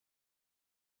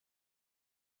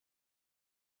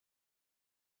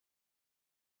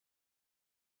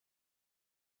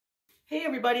Hey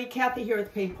everybody, Kathy here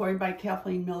with Paint Pouring by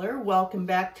Kathleen Miller. Welcome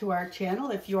back to our channel.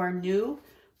 If you are new,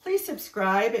 please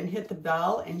subscribe and hit the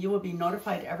bell and you will be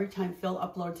notified every time Phil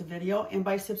uploads a video. And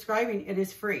by subscribing, it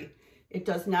is free. It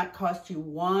does not cost you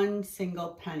one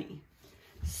single penny.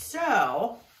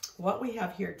 So what we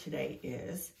have here today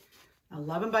is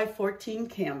 11 by 14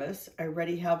 canvas. I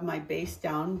already have my base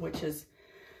down, which is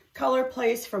Color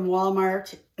Place from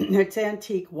Walmart. It's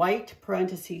antique white,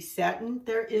 parentheses satin.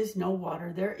 There is no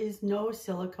water, there is no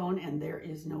silicone, and there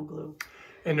is no glue.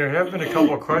 And there have been a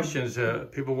couple of questions.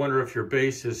 People wonder if your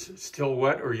base is still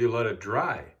wet or you let it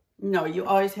dry. No, you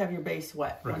always have your base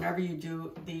wet. Right. Whenever you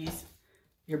do these,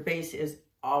 your base is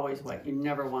always wet. You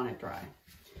never want it dry.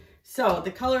 So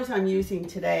the colors I'm using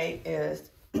today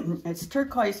is, it's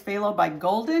Turquoise Phthalo by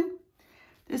Golden.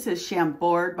 This is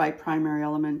Chambord by Primary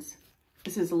Elements.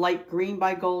 This is Light Green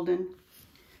by Golden.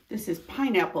 This is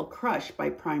Pineapple Crush by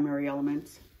Primary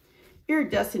Elements.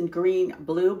 Iridescent Green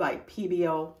Blue by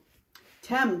PBO.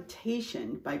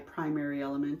 Temptation by Primary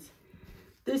Elements.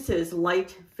 This is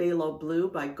Light Phthalo Blue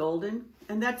by Golden.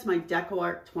 And that's my Deco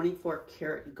Art 24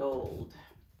 karat gold.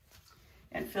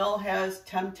 And Phil has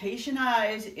temptation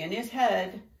eyes in his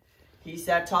head.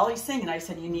 That's all he's singing. I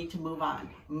said, you need to move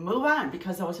on. Move on,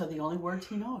 because those are the only words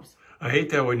he knows. I hate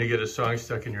that when you get a song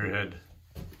stuck in your head.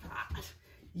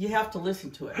 You have to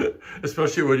listen to it.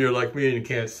 Especially when you're like me and you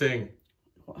can't sing.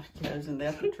 Well, yeah, isn't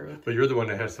that the truth? But you're the one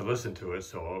that has to listen to it,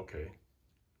 so okay.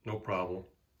 No problem.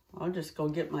 I'll just go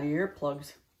get my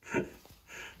earplugs.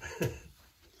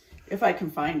 If I can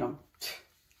find them.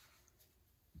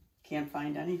 Can't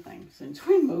find anything since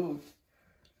we moved.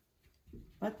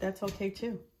 But that's okay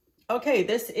too. Okay,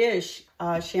 this is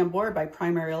Chambord by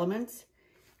Primary Elements.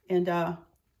 And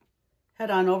head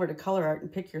on over to Color Art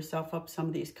and pick yourself up some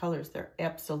of these colors. They're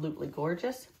absolutely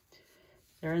gorgeous.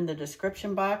 They're in the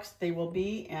description box. They will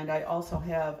be. And I also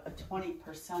have a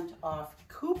 20% off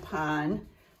coupon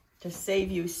to save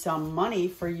you some money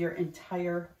for your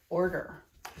entire order.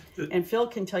 And Phil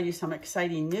can tell you some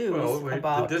exciting news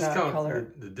about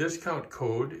color. The discount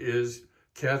code is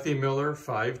Kathy Miller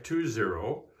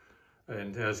 520.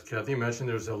 And as Kathy mentioned,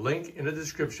 there's a link in the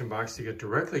description box to get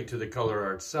directly to the Color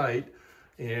Art site.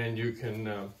 And you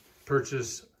can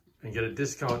purchase and get a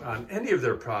discount on any of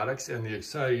their products. And the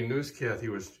exciting news, Kathy,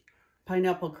 was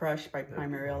Pineapple Crush by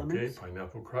Primary Elements. Okay,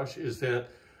 Pineapple Crush is that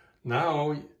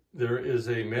now there is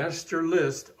a master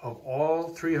list of all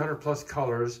 300 plus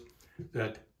colors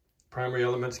that Primary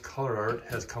Elements Color Art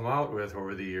has come out with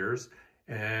over the years,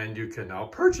 and you can now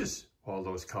purchase all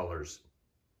those colors.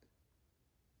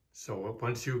 So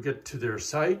once you get to their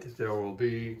site, there will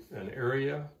be an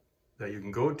area that you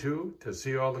can go to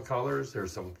see all the colors.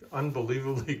 There's some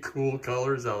unbelievably cool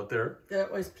colors out there.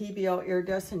 That was PBO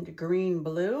Iridescent Green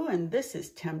Blue, and this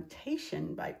is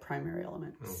Temptation by Primary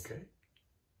Elements. Okay.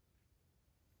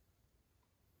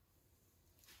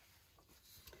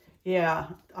 Yeah,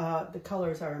 the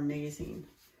colors are amazing.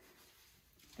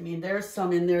 I mean, there's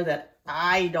some in there that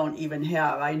I don't even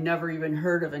have. I never even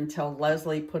heard of until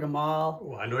Leslie put them all.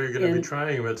 Well, I know you're going to be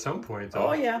trying them at some point, though.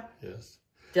 Oh, yeah. Yes.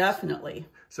 Definitely.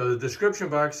 So the description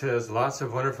box has lots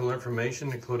of wonderful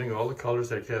information, including all the colors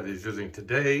that Kathy's using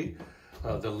today,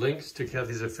 the links to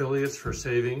Kathy's affiliates for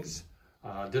savings,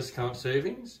 discount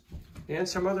savings, and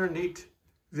some other neat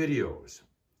videos.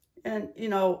 And, you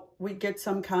know, we get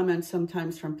some comments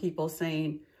sometimes from people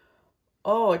saying,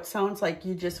 oh, it sounds like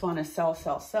you just want to sell,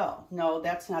 sell, sell. No,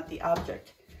 that's not the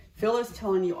object. Phil is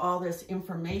telling you all this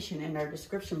information in our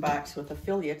description box with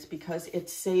affiliates because it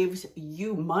saves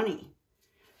you money.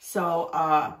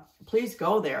 So please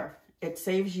go there. It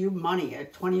saves you money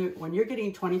at when you're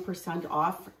getting 20%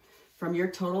 off from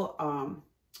your total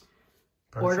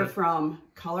order from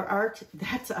Color Art.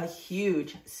 That's a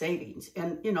huge savings.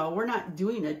 And you know, we're not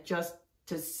doing it just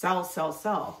to sell, sell,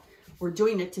 sell. We're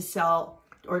doing it to sell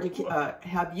or to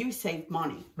have you save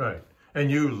money. Right.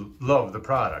 And you love the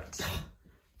products.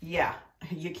 Yeah,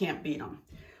 you can't beat them.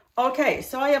 Okay,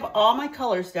 so I have all my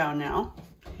colors down now.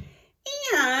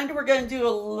 And we're going to do a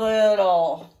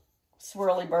little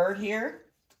swirly bird here.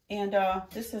 And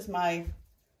this is my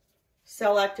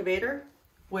cell activator,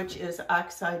 which is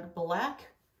Oxide Black.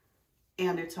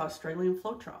 And it's Australian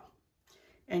Floetrol.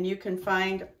 And you can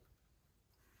find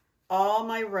all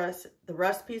my the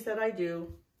recipes that I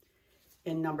do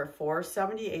in number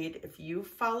 478. If you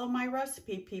follow my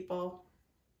recipe, people,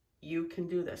 you can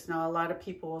do this. Now, a lot of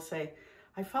people will say,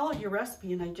 I followed your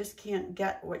recipe and I just can't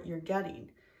get what you're getting.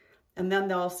 And then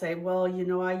they'll say, well, you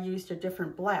know, I used a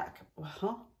different black.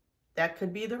 Well, that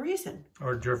could be the reason.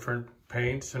 Or different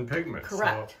paints and pigments.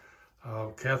 Correct.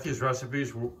 So, Kathy's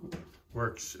recipes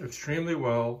works extremely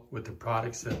well with the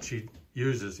products that she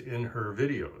uses in her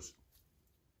videos.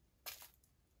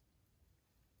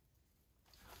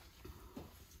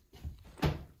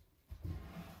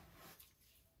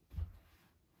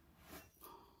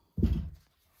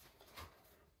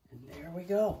 And there we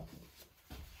go.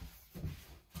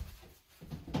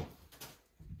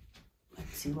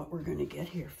 Let's see what we're going to get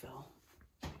here, Phil.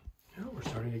 Yeah, we're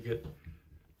starting to get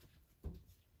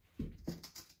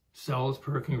cells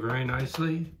perking very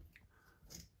nicely.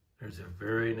 There's a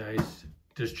very nice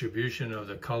distribution of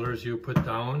the colors you put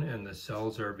down, and the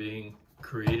cells are being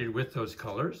created with those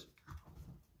colors.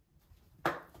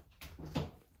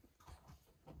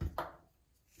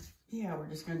 Yeah, we're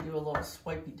just going to do a little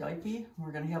swipey-dipey.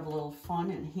 We're going to have a little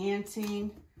fun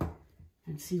enhancing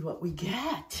and see what we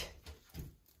get.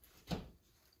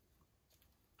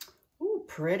 Ooh,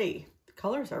 pretty. The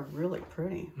colors are really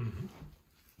pretty. Mm-hmm.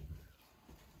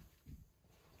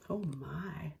 Oh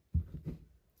my.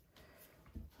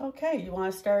 Okay, you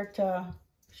want to start,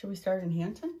 should we start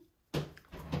enhancing?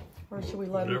 Or should we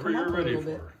let them come up a little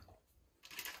bit?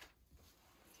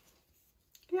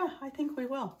 Yeah, I think we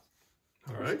will.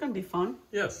 All right. It's going to be fun.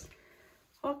 Yes.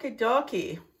 Okie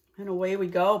dokie. And away we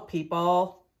go,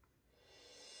 people.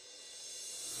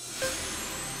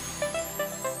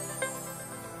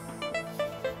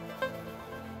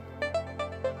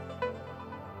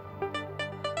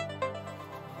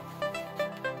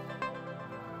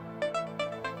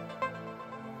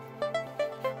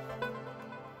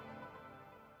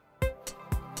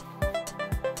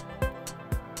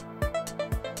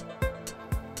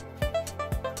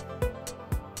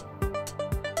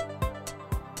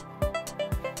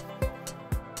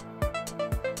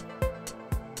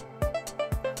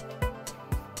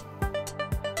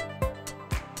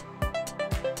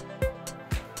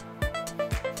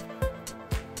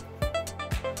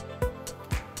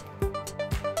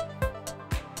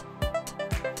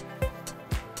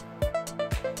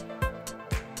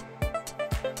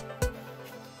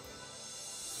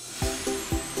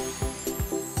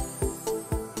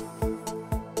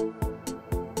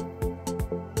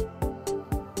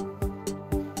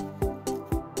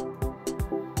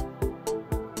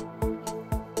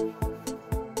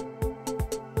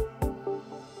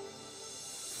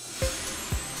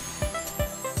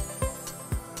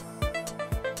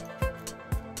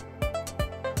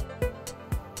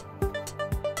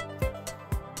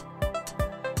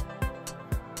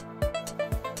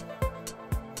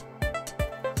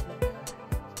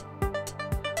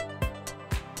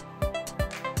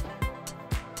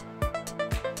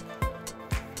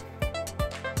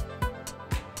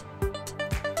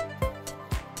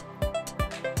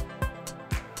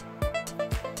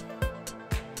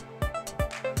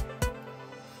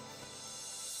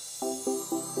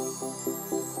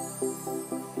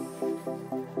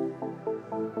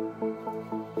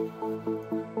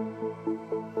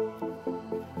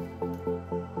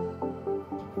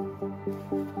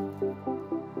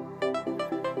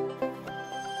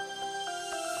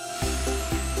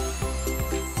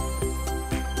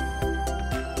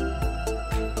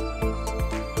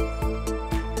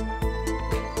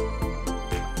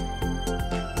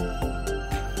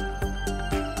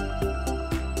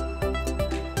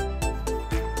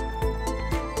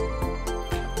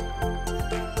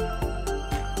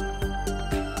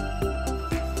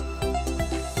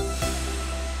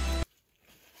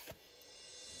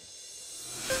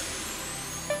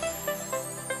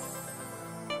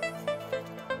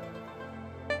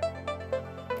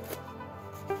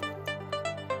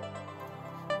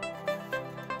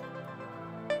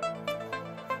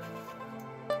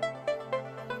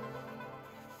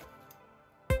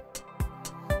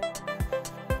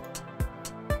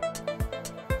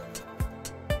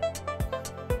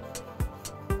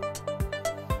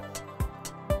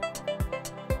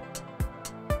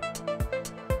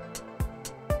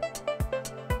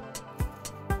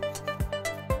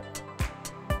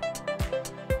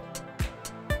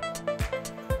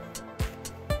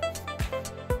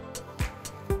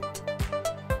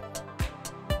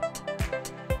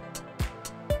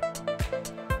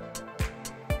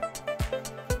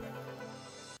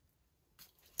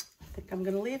 I'm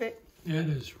going to leave it. It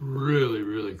is really,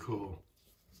 really cool.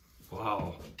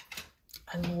 Wow.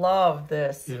 I love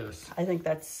this. Yes. I think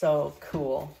that's so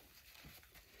cool.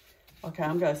 Okay,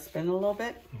 I'm going to spin a little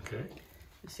bit. Okay.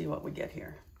 Let's see what we get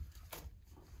here.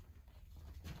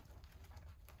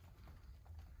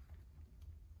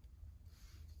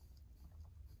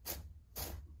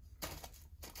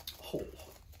 Oh,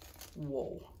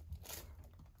 whoa.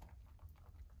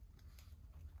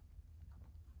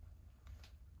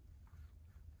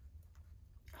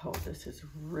 Oh, this is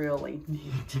really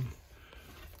neat.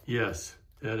 Yes,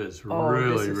 That is Oh,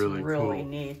 really, this is really really cool.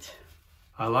 neat.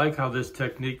 I like how this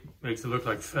technique makes it look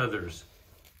like feathers.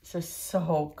 This is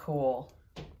so cool.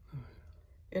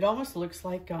 It almost looks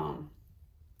like a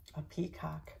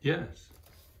peacock. Yes.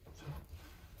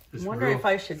 I wonder if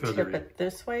I should tip it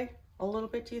this way a little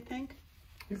bit, do you think?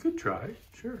 You could try,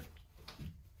 sure.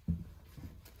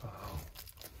 Wow.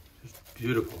 Just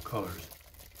beautiful colors.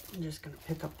 I'm just going to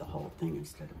pick up the whole thing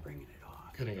instead of bringing it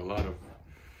off. Getting a lot of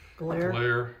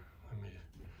Glare. Let me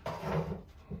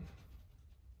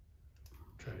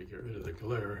try to get rid of the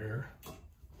glare here.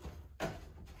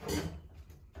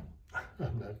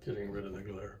 I'm not getting rid of the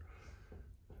glare.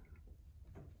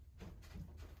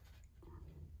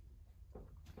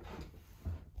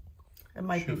 It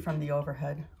might be from the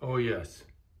overhead. Oh, yes.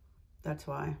 That's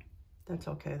why. That's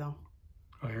okay, though.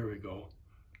 Oh, here we go.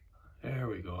 There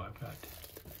we go. I've got...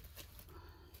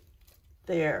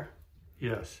 There.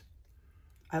 Yes.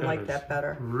 I like that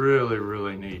better. Really,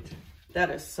 really neat. That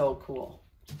is so cool.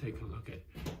 Take a look at,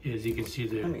 as you can see,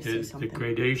 the the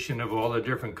gradation of all the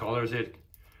different colors that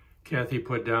Kathy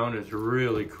put down is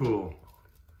really cool.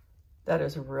 That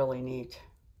is really neat.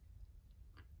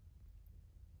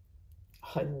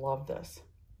 I love this.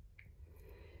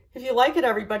 If you like it,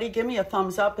 everybody, give me a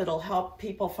thumbs up. It'll help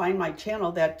people find my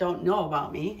channel that don't know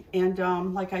about me. And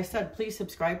like I said, please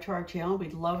subscribe to our channel.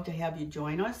 We'd love to have you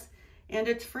join us. And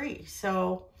it's free.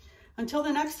 So until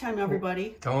the next time,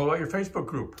 everybody. Tell them about your Facebook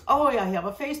group. Oh, yeah, I have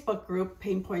a Facebook group,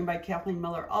 Paint Point by Kathleen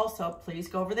Miller. Also, please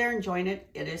go over there and join it.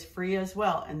 It is free as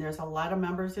well. And there's a lot of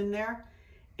members in there.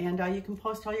 And you can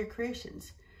post all your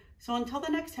creations. So until the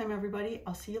next time, everybody,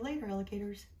 I'll see you later,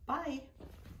 alligators. Bye.